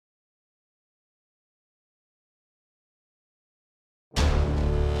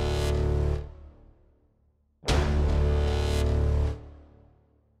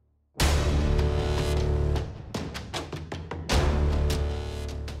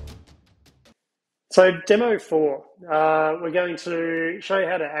So demo 4, we're going to show you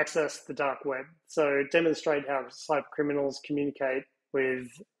how to access the dark web. So demonstrate how cyber criminals communicate with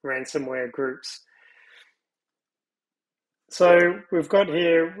ransomware groups. So we've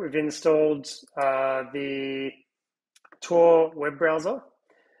installed the Tor web browser.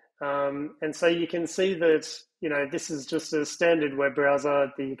 And so you can see that, this is just a standard web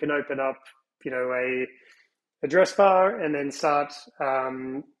browser that you can open up, a address bar and then start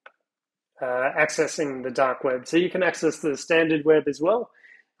accessing the dark web. So you can access the standard web as well,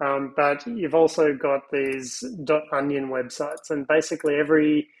 but you've also got these .onion websites, and basically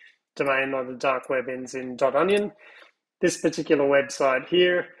every domain on the dark web ends in .onion. This particular website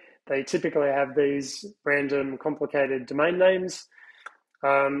here, they typically have these random complicated domain names.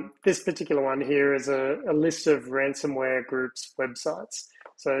 This particular one here is a list of ransomware groups websites.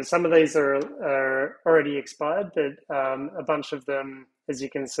 So some of these are already expired, but a bunch of them, as you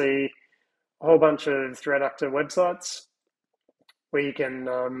can see, a whole bunch of threat actor websites where you can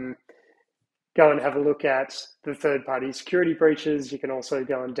go and have a look at the third-party security breaches. You can also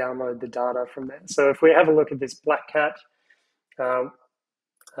go and download the data from there. So if we have a look at this Black Cat Tor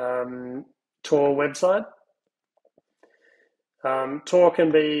website, Tor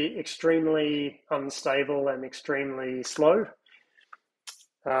can be extremely unstable and extremely slow.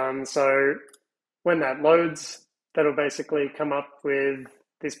 So when that loads, that'll basically come up with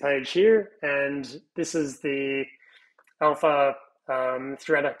this page here, and this is the alpha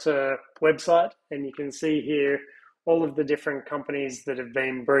threat actor website, and you can see here all of the different companies that have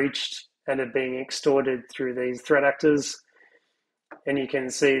been breached and are being extorted through these threat actors. And you can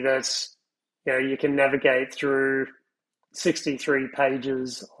see that you can navigate through 63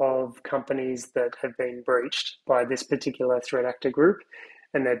 pages of companies that have been breached by this particular threat actor group,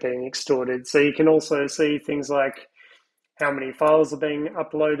 and they're being extorted. So you can also see things like how many files are being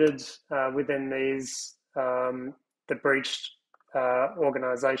uploaded within these the breached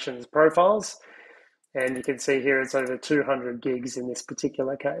organizations' profiles. And you can see here it's over 200 gigs in this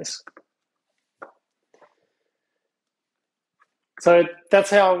particular case. So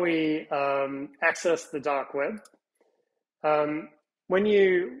that's how we access the dark web. When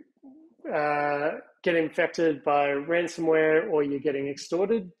you get infected by ransomware or you're getting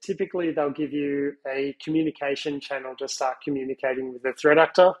extorted, typically they'll give you a communication channel to start communicating with the threat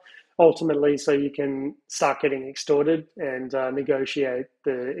actor, ultimately so you can start getting extorted and negotiate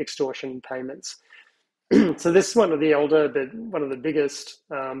the extortion payments. So this is one of the older, but one of the biggest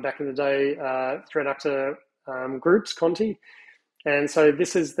back in the day threat actor groups, Conti. And so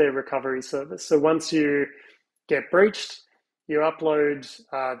this is their recovery service. So once you get breached, you upload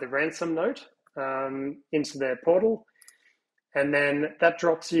the ransom note into their portal, and then that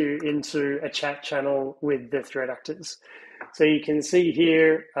drops you into a chat channel with the threat actors. So you can see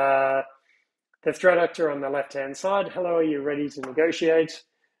here the threat actor on the left-hand side, hello, are you ready to negotiate?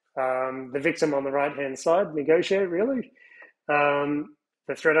 The victim on the right-hand side, negotiate, really?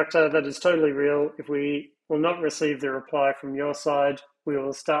 The threat actor, that is totally real. If we will not receive the reply from your side, we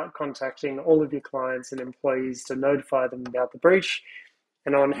will start contacting all of your clients and employees to notify them about the breach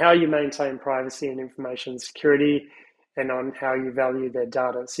and on how you maintain privacy and information security and on how you value their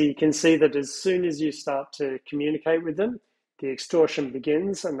data. So you can see that as soon as you start to communicate with them, the extortion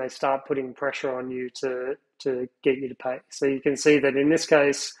begins and they start putting pressure on you to get you to pay. So you can see that in this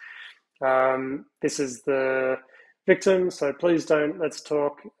case, this is the victim. So please let's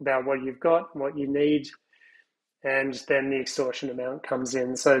talk about what you've got, what you need, and then the extortion amount comes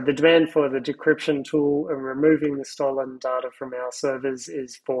in. So the demand for the decryption tool and removing the stolen data from our servers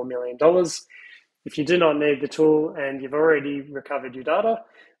is $4 million. If you do not need the tool and you've already recovered your data,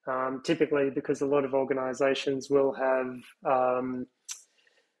 typically because a lot of organizations will have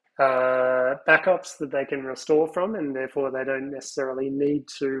backups that they can restore from, and therefore they don't necessarily need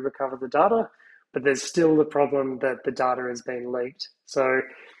to recover the data, but there's still the problem that the data has been leaked. So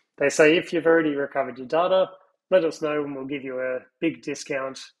they say, if you've already recovered your data, let us know and we'll give you a big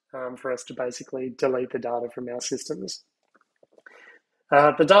discount for us to basically delete the data from our systems.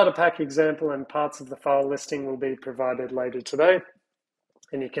 The data pack example and parts of the file listing will be provided later today.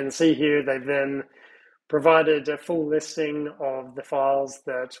 And you can see here they've then provided a full listing of the files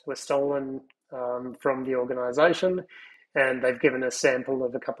that were stolen from the organization. And they've given a sample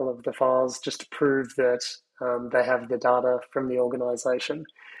of a couple of the files just to prove that they have the data from the organization.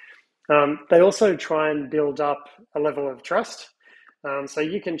 They also try and build up a level of trust. So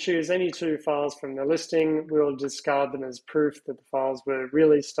you can choose any 2 files from the listing. We'll discard them as proof that the files were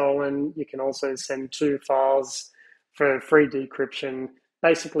really stolen. You can also send 2 files for free decryption,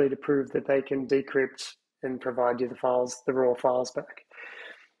 basically to prove that they can decrypt and provide you the raw files back.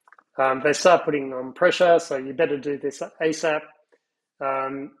 They start putting on pressure, so you better do this ASAP.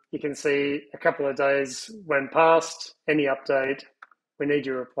 You can see a couple of days went past, any update, we need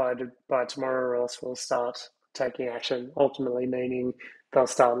your reply by tomorrow or else we'll start taking action, ultimately meaning they'll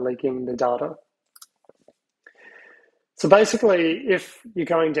start leaking the data. So basically, if you're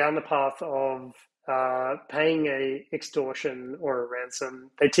going down the path of paying a extortion or a ransom,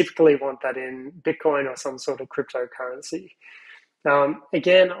 they typically want that in Bitcoin or some sort of cryptocurrency.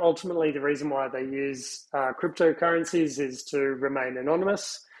 Again, ultimately, the reason why they use cryptocurrencies is to remain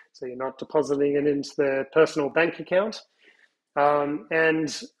anonymous. So you're not depositing it into their personal bank account.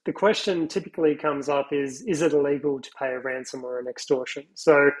 And the question typically comes up is it illegal to pay a ransom or an extortion?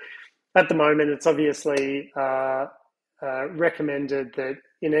 So at the moment, it's obviously recommended that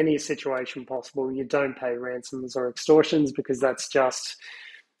in any situation possible, you don't pay ransoms or extortions because that's just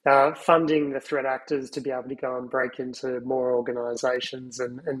funding the threat actors to be able to go and break into more organizations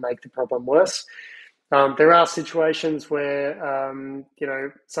and make the problem worse. There are situations where,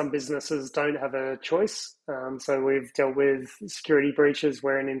 some businesses don't have a choice. So we've dealt with security breaches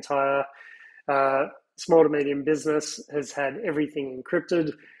where an entire small to medium business has had everything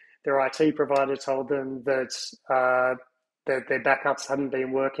encrypted. Their IT provider told them that their backups hadn't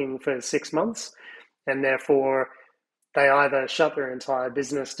been working for 6 months, and therefore they either shut their entire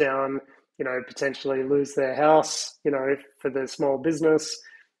business down, potentially lose their house, for the small business.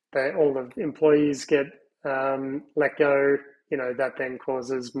 All the employees get let go, that then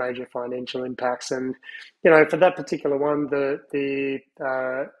causes major financial impacts. And, for that particular one, the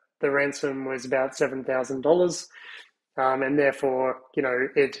ransom was about $7,000. And therefore,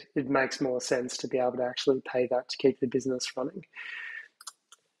 it makes more sense to be able to actually pay that to keep the business running.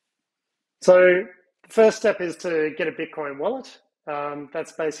 So the first step is to get a Bitcoin wallet.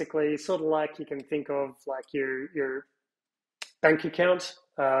 That's basically sort of like you can think of like your bank account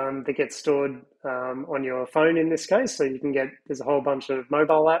that gets stored on your phone in this case. So there's a whole bunch of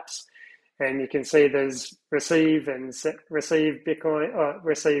mobile apps, and you can see there's receive Bitcoin,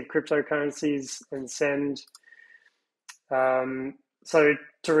 receive cryptocurrencies and send. So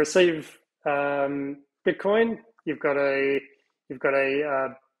to receive Bitcoin, you've got a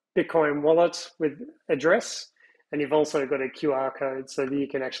Bitcoin wallet with address, and you've also got a QR code so that you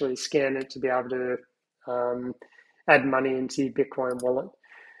can actually scan it to be able to add money into your Bitcoin wallet.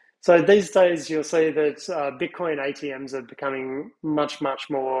 So these days you'll see that Bitcoin ATMs are becoming much, much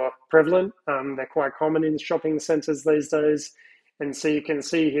more prevalent. They're quite common in shopping centers these days. And so you can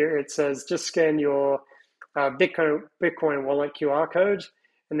see here it says just scan your Bitcoin wallet QR code,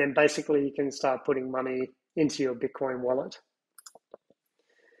 and then basically you can start putting money into your Bitcoin wallet.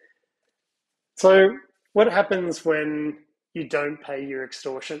 So what happens when you don't pay your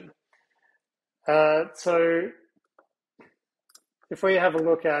extortion? So if we have a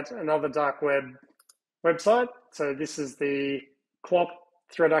look at another dark web website, so this is the CLOP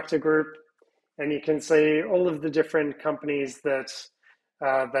threat actor group, and you can see all of the different companies that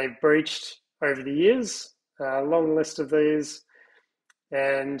they've breached over the years, a long list of these,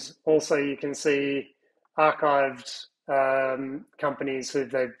 and also you can see archived companies who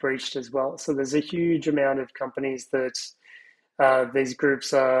they've breached as well. So there's a huge amount of companies that these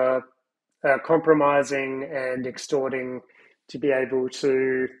groups are compromising and extorting to be able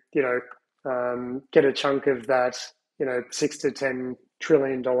to, get a chunk of that, $6 to $10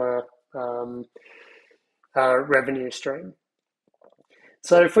 trillion revenue stream.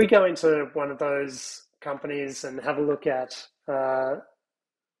 So if we go into one of those companies and have a look at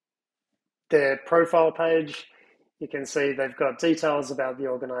their profile page, you can see they've got details about the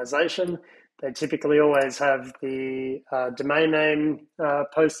organization. They typically always have the domain name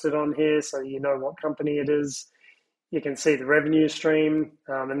posted on here, so you know what company it is. You can see the revenue stream,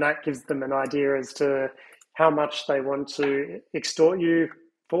 and that gives them an idea as to how much they want to extort you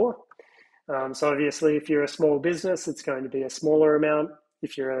for. So obviously, if you're a small business, it's going to be a smaller amount.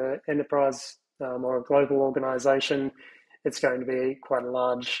 If you're an enterprise or a global organization, it's going to be quite a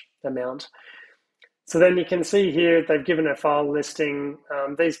large amount. So then you can see here, they've given a file listing.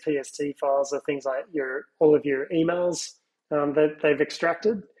 These PST files are things like all of your emails that they've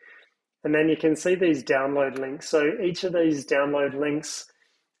extracted. And then you can see these download links. So each of these download links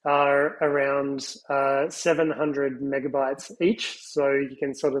are around 700 megabytes each. So you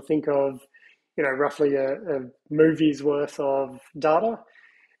can sort of think of, roughly a movie's worth of data,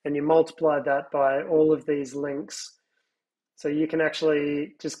 and you multiply that by all of these links. So you can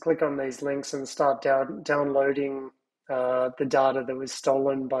actually just click on these links and start downloading the data that was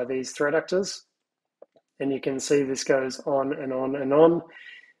stolen by these threat actors. And you can see this goes on and on and on.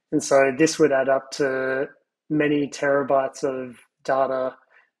 And so this would add up to many terabytes of data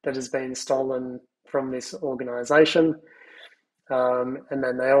that has been stolen from this organization. And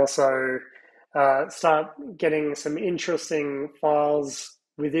then they also start getting some interesting files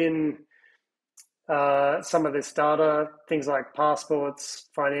within some of this data, things like passports,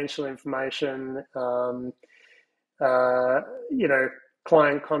 financial information, you know,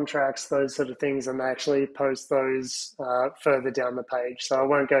 client contracts, those sort of things, and they actually post those further down the page. So I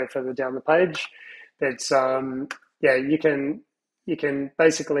won't go further down the page. It's yeah, you can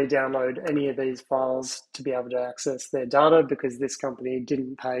basically download any of these files to be able to access their data because this company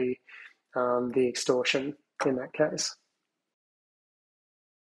didn't pay the extortion in that case.